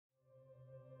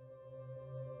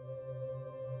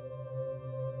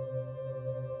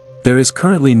There is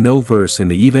currently no verse in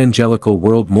the evangelical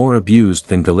world more abused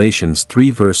than Galatians 3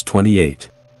 verse 28.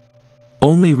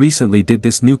 Only recently did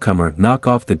this newcomer knock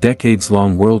off the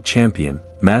decades-long world champion,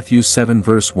 Matthew 7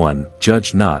 verse 1,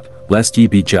 "Judge not, lest ye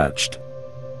be judged."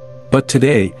 But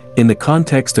today, in the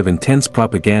context of intense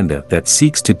propaganda that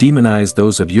seeks to demonize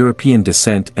those of European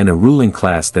descent and a ruling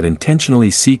class that intentionally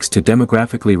seeks to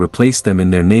demographically replace them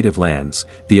in their native lands,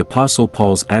 the Apostle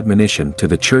Paul's admonition to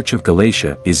the Church of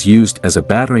Galatia is used as a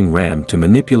battering ram to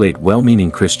manipulate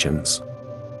well-meaning Christians.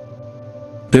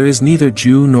 There is neither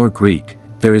Jew nor Greek,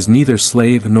 there is neither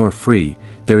slave nor free,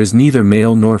 there is neither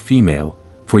male nor female,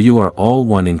 for you are all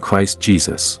one in Christ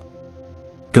Jesus.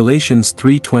 Galatians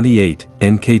 3:28,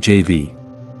 NKJV.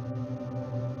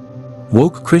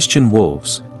 Woke Christian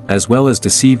wolves, as well as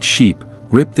deceived sheep,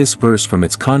 rip this verse from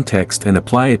its context and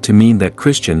apply it to mean that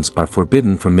Christians are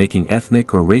forbidden from making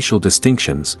ethnic or racial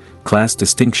distinctions, class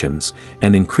distinctions,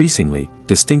 and increasingly,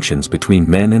 distinctions between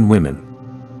men and women.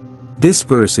 This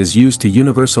verse is used to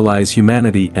universalize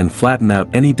humanity and flatten out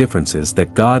any differences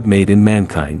that God made in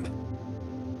mankind.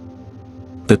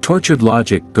 The tortured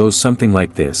logic goes something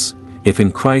like this: if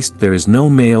in Christ there is no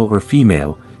male or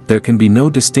female, there can be no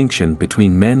distinction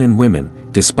between men and women,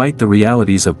 despite the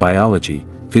realities of biology,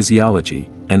 physiology,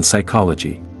 and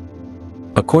psychology.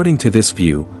 According to this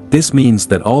view, this means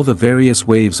that all the various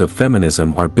waves of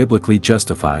feminism are biblically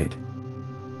justified.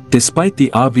 Despite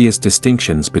the obvious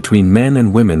distinctions between men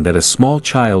and women that a small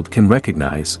child can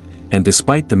recognize, and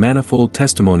despite the manifold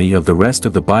testimony of the rest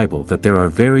of the Bible that there are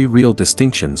very real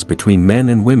distinctions between men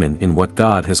and women in what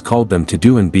God has called them to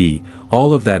do and be,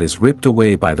 all of that is ripped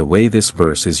away by the way this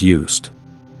verse is used.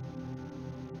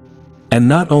 And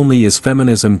not only is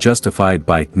feminism justified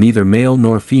by neither male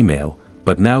nor female,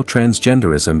 but now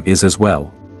transgenderism is as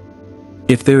well.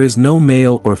 If there is no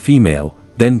male or female,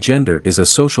 then gender is a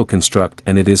social construct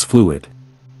and it is fluid.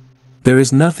 There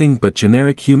is nothing but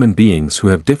generic human beings who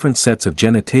have different sets of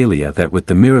genitalia that with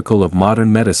the miracle of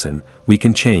modern medicine, we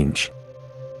can change.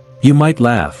 You might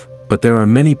laugh, but there are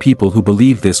many people who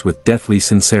believe this with deathly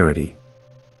sincerity.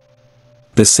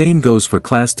 The same goes for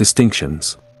class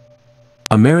distinctions.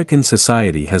 American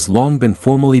society has long been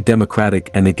formally democratic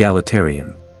and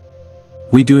egalitarian.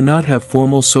 We do not have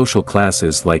formal social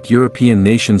classes like European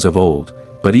nations of old,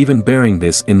 but even bearing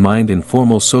this in mind,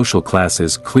 informal social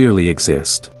classes clearly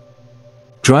exist.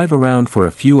 Drive around for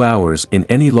a few hours in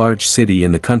any large city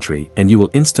in the country and you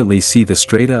will instantly see the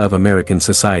strata of American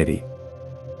society.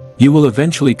 You will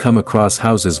eventually come across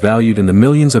houses valued in the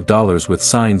millions of dollars with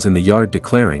signs in the yard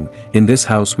declaring, "In this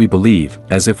house we believe,"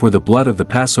 as if were the blood of the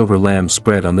Passover lamb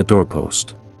spread on the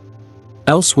doorpost.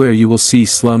 Elsewhere you will see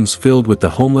slums filled with the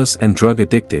homeless and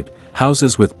drug-addicted,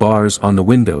 houses with bars on the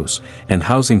windows, and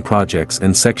housing projects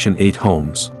and Section 8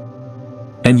 homes.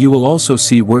 And you will also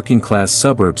see working-class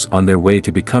suburbs on their way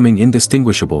to becoming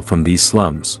indistinguishable from these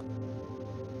slums.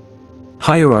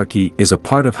 Hierarchy is a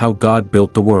part of how God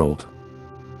built the world.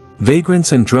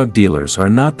 Vagrants and drug dealers are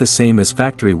not the same as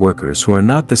factory workers, who are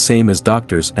not the same as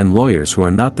doctors, and lawyers who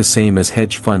are not the same as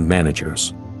hedge fund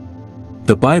managers.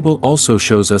 The Bible also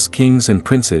shows us kings and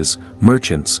princes,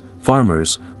 merchants,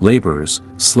 farmers, laborers,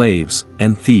 slaves,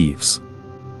 and thieves.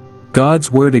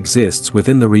 God's word exists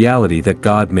within the reality that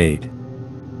God made.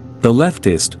 The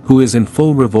leftist, who is in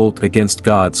full revolt against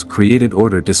God's created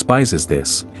order, despises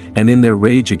this, and in their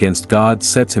rage against God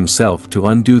sets himself to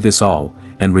undo this all,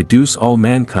 and reduce all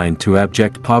mankind to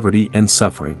abject poverty and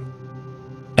suffering.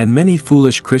 And many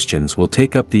foolish Christians will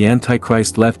take up the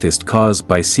Antichrist leftist cause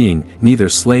by seeing neither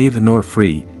slave nor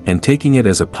free, and taking it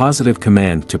as a positive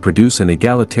command to produce an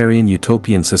egalitarian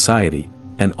utopian society,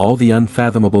 and all the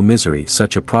unfathomable misery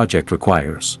such a project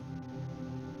requires.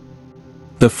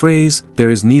 The phrase, "there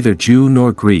is neither Jew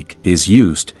nor Greek," is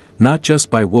used, not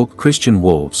just by woke Christian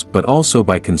wolves but also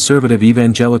by conservative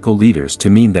evangelical leaders to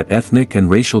mean that ethnic and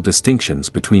racial distinctions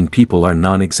between people are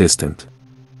non-existent.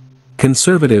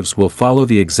 Conservatives will follow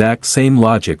the exact same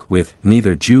logic with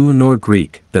 "neither Jew nor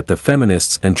Greek" that the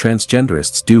feminists and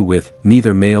transgenderists do with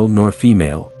 "neither male nor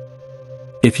female."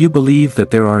 If you believe that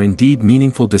there are indeed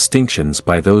meaningful distinctions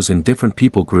by those in different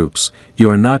people groups, you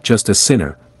are not just a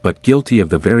sinner, but guilty of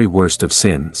the very worst of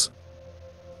sins.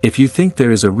 If you think there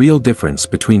is a real difference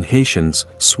between Haitians,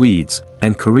 Swedes,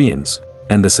 and Koreans,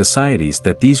 and the societies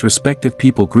that these respective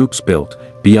people groups built,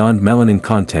 beyond melanin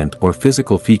content or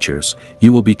physical features,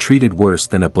 you will be treated worse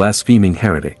than a blaspheming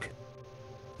heretic.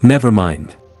 Never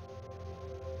mind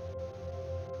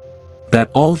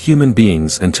that all human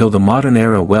beings until the modern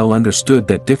era well understood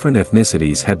that different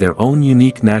ethnicities had their own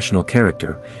unique national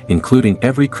character, including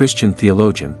every Christian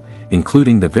theologian,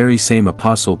 including the very same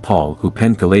Apostle Paul who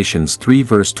penned Galatians 3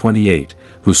 verse 28,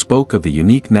 who spoke of the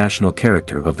unique national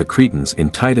character of the Cretans in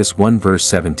Titus 1 verse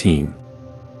 17.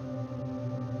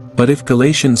 But if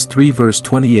Galatians 3 verse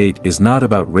 28 is not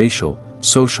about racial,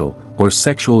 social, or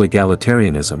sexual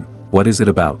egalitarianism, what is it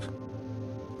about?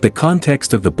 The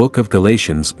context of the book of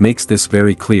Galatians makes this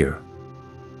very clear.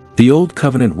 The Old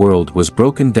Covenant world was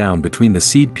broken down between the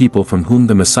seed people from whom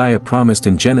the Messiah promised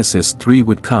in Genesis 3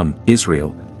 would come,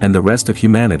 Israel, and the rest of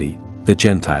humanity, the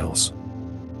Gentiles.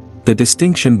 The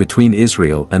distinction between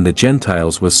Israel and the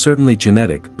Gentiles was certainly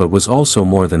genetic but was also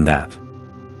more than that.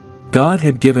 God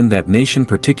had given that nation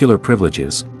particular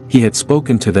privileges, He had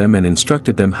spoken to them and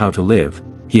instructed them how to live,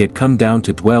 He had come down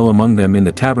to dwell among them in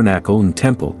the tabernacle and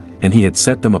temple, and He had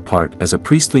set them apart as a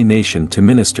priestly nation to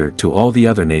minister to all the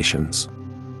other nations.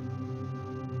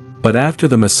 But after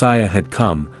the Messiah had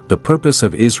come, the purpose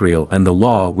of Israel and the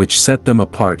law which set them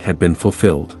apart had been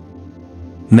fulfilled.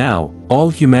 Now,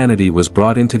 all humanity was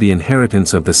brought into the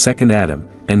inheritance of the second Adam,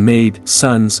 and made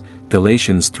sons,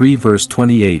 Galatians 3 verse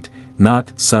 28,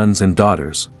 not sons and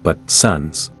daughters, but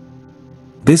sons.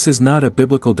 This is not a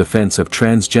biblical defense of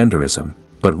transgenderism,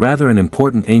 but rather an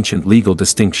important ancient legal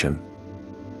distinction.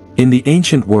 In the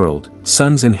ancient world,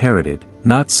 sons inherited,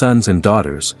 not sons and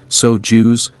daughters, so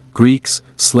Jews, Greeks,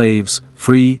 slaves,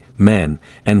 free, men,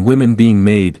 and women being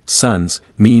made sons,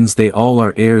 means they all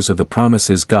are heirs of the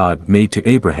promises God made to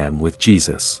Abraham with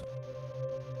Jesus.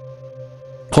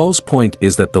 Paul's point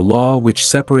is that the law which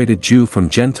separated Jew from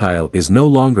Gentile is no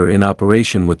longer in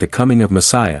operation with the coming of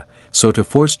Messiah, so to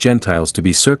force Gentiles to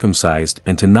be circumcised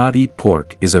and to not eat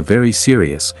pork is a very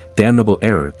serious, damnable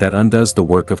error that undoes the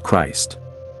work of Christ.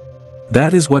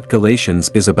 That is what Galatians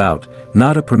is about,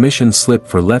 not a permission slip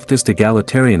for leftist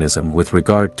egalitarianism with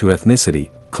regard to ethnicity,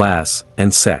 class,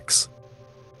 and sex.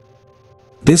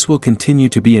 This will continue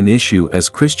to be an issue as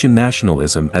Christian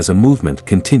nationalism as a movement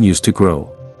continues to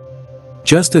grow.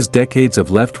 Just as decades of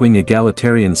left-wing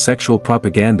egalitarian sexual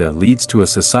propaganda leads to a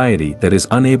society that is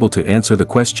unable to answer the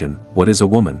question, what is a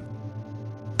woman?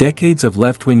 Decades of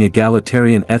left-wing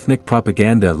egalitarian ethnic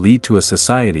propaganda lead to a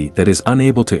society that is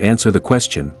unable to answer the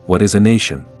question, what is a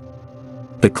nation?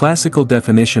 The classical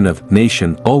definition of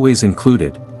nation always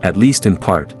included, at least in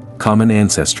part, common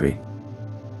ancestry.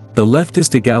 The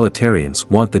leftist egalitarians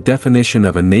want the definition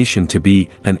of a nation to be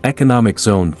an economic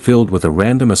zone filled with a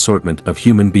random assortment of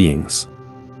human beings.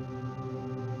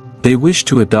 They wish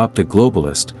to adopt a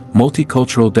globalist,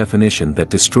 multicultural definition that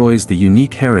destroys the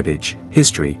unique heritage,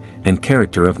 history, and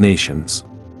character of nations.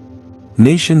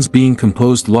 Nations being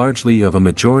composed largely of a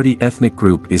majority ethnic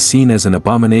group is seen as an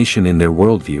abomination in their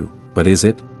worldview, but is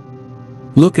it?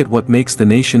 Look at what makes the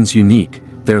nations unique,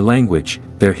 their language,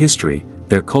 their history,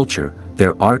 their culture,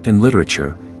 their art and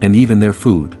literature, and even their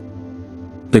food.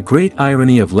 The great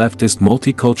irony of leftist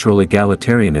multicultural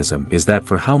egalitarianism is that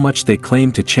for how much they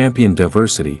claim to champion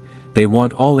diversity, they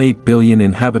want all 8 billion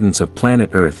inhabitants of planet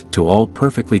Earth to all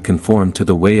perfectly conform to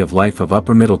the way of life of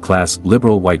upper-middle-class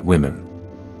liberal white women.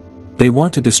 They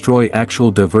want to destroy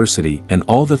actual diversity and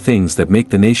all the things that make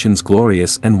the nations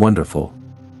glorious and wonderful.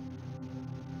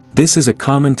 This is a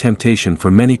common temptation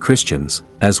for many Christians,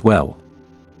 as well.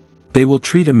 They will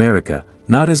treat America,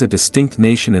 not as a distinct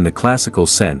nation in the classical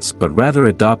sense but rather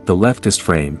adopt the leftist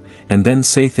frame, and then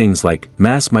say things like,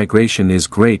 mass migration is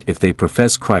great if they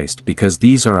profess Christ because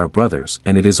these are our brothers,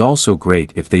 and it is also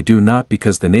great if they do not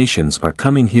because the nations are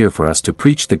coming here for us to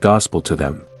preach the gospel to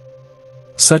them.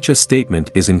 Such a statement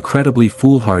is incredibly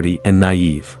foolhardy and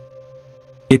naive.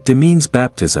 It demeans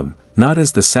baptism, not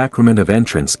as the sacrament of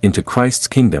entrance into Christ's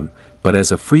kingdom, but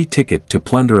as a free ticket to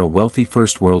plunder a wealthy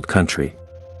first world country.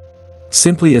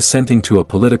 Simply assenting to a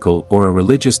political or a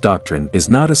religious doctrine is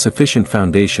not a sufficient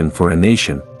foundation for a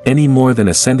nation, any more than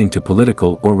assenting to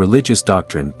political or religious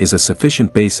doctrine is a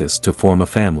sufficient basis to form a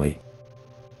family.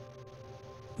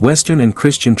 Western and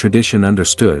Christian tradition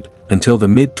understood, until the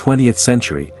mid-20th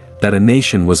century, that a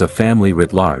nation was a family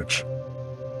writ large.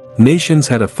 Nations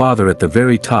had a father at the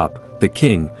very top, the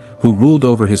king, who ruled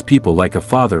over his people like a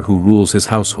father who rules his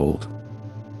household.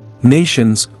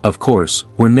 Nations, of course,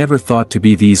 were never thought to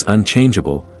be these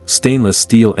unchangeable, stainless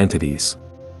steel entities.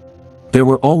 There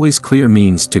were always clear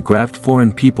means to graft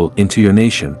foreign people into your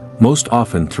nation, most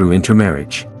often through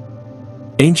intermarriage.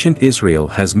 Ancient Israel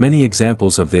has many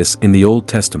examples of this in the Old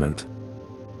Testament.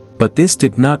 But this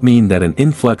did not mean that an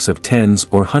influx of tens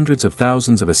or hundreds of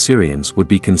thousands of Assyrians would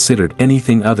be considered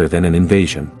anything other than an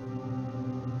invasion.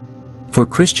 For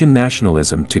Christian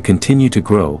nationalism to continue to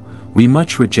grow, we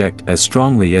must reject as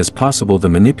strongly as possible the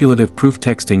manipulative proof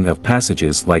texting of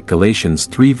passages like Galatians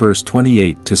 3 verse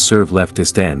 28 to serve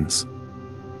leftist ends.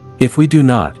 If we do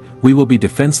not, we will be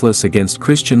defenseless against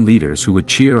Christian leaders who would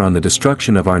cheer on the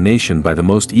destruction of our nation by the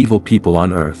most evil people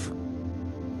on earth.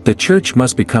 The Church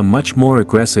must become much more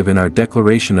aggressive in our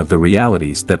declaration of the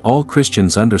realities that all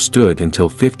Christians understood until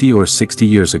 50 or 60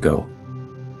 years ago.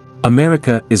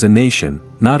 America is a nation,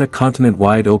 not a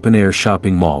continent-wide open-air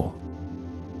shopping mall.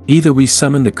 Either we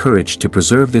summon the courage to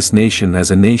preserve this nation as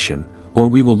a nation, or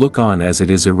we will look on as it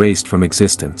is erased from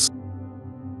existence.